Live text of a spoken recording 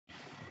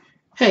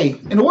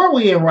Hey, in the world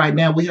we're in right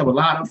now, we have a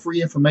lot of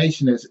free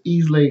information that's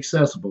easily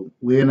accessible.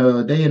 We're in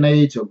a day and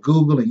age of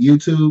Google and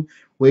YouTube,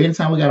 where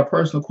anytime we got a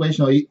personal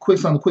question or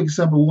something quick and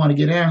simple we want to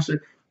get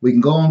answered, we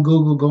can go on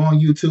Google, go on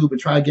YouTube,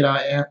 and try to get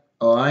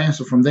our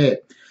answer from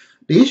that.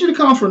 The issue that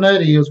comes from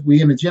that is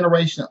we're in a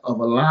generation of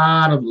a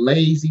lot of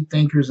lazy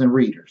thinkers and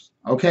readers.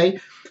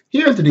 Okay,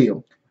 here's the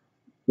deal: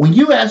 when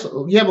you have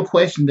a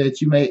question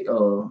that you may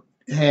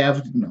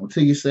have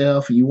to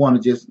yourself and you want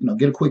to just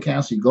get a quick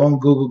answer, you go on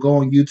Google, go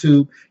on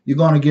YouTube, you're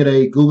going to get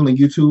a Google and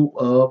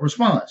YouTube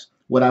response.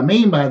 What I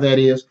mean by that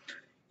is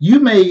you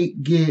may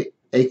get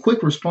a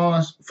quick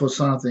response for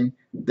something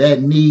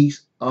that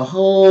needs a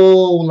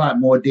whole lot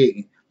more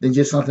digging than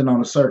just something on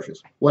the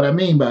surface. What I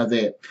mean by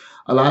that,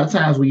 a lot of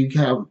times when you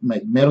have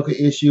medical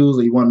issues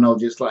or you want to know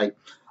just like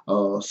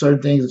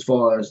certain things as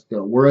far as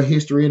world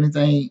history or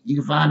anything, you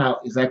can find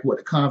out exactly what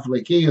the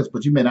conflict is,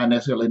 but you may not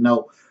necessarily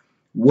know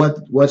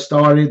what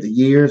started, the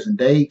years and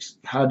dates,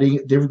 how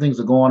different things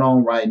are going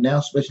on right now,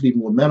 especially even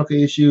with medical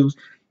issues.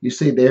 You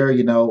sit there,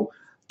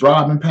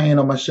 throbbing pain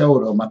on my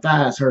shoulder, my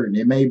thighs hurting.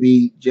 It may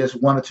be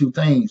just one or two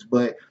things,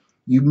 but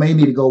you may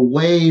need to go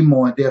way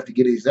more in depth to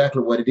get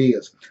exactly what it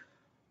is.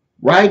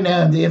 Right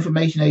now, in the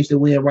information age that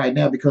we're in right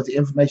now, because the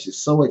information is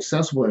so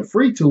accessible and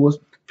free to us,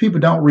 people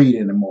don't read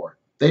anymore.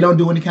 They don't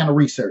do any kind of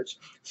research.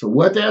 So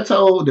what they're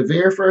told the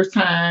very first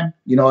time,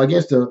 I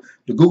guess the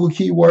Google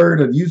keyword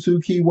or the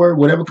YouTube keyword,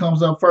 whatever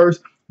comes up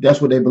first,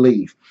 that's what they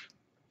believe.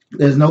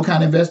 There's no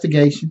kind of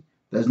investigation.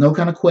 There's no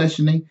kind of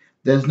questioning.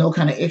 There's no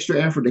kind of extra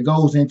effort that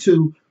goes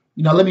into,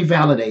 let me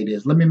validate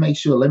this. Let me make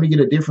sure. Let me get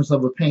a difference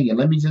of opinion.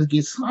 Let me just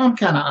get some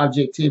kind of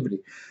objectivity.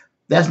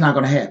 That's not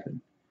going to happen.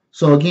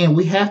 So again,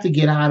 we have to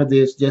get out of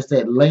this, just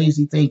that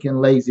lazy thinking,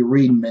 lazy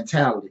reading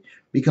mentality.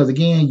 Because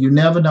again, you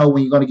never know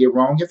when you're going to get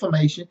wrong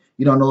information.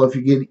 You don't know if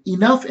you're getting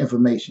enough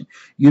information.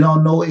 You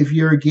don't know if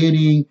you're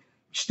getting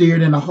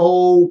steered in a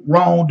whole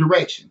wrong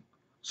direction.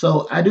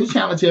 So I do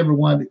challenge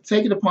everyone to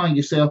take it upon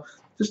yourself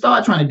to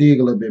start trying to dig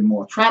a little bit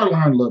more. Try to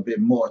learn a little bit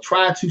more.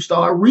 Try to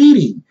start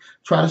reading.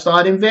 Try to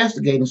start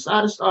investigating.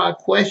 Try to start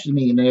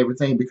questioning and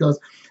everything. Because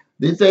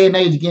this day and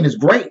age, again, is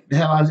great to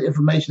have all this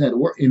information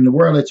in the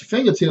world at your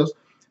fingertips.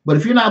 But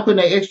if you're not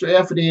putting that extra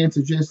effort in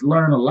to just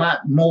learn a lot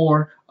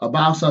more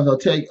about something or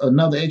take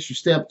another extra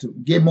step to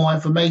get more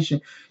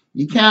information,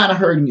 you're kind of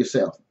hurting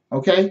yourself,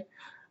 okay?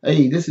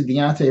 Hey, this is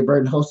Deonte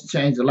Burden, host of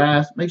Change Your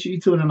Lives. Make sure you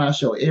tune in our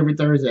show every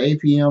Thursday at 8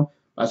 p.m.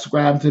 by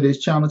subscribing to this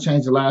channel,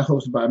 Change Your Lives,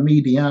 hosted by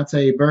me,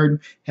 Deonte Burden.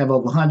 Have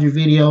over 100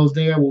 videos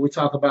there where we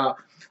talk about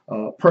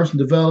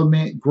personal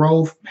development,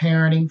 growth,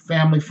 parenting,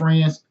 family,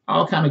 friends,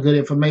 all kind of good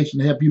information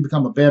to help you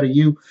become a better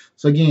you.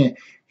 So again,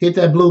 hit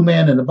that blue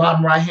man in the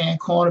bottom right-hand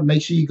corner.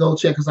 Make sure you go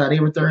check us out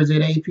every Thursday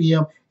at 8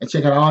 p.m. and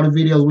check out all the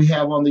videos we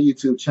have on the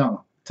YouTube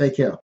channel. Take care.